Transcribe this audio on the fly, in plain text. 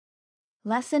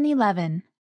Lesson 11.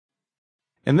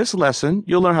 In this lesson,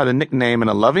 you'll learn how to nickname in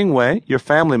a loving way your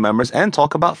family members and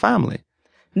talk about family.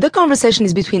 The conversation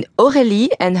is between Aurélie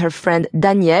and her friend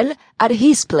Danielle at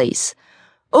his place.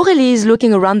 Aurélie is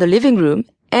looking around the living room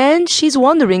and she's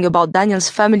wondering about Danielle's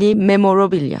family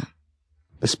memorabilia.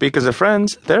 The speakers are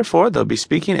friends, therefore they'll be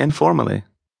speaking informally.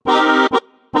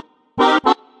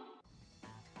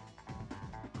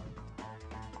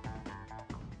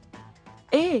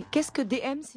 Hey, qu'est-ce que DM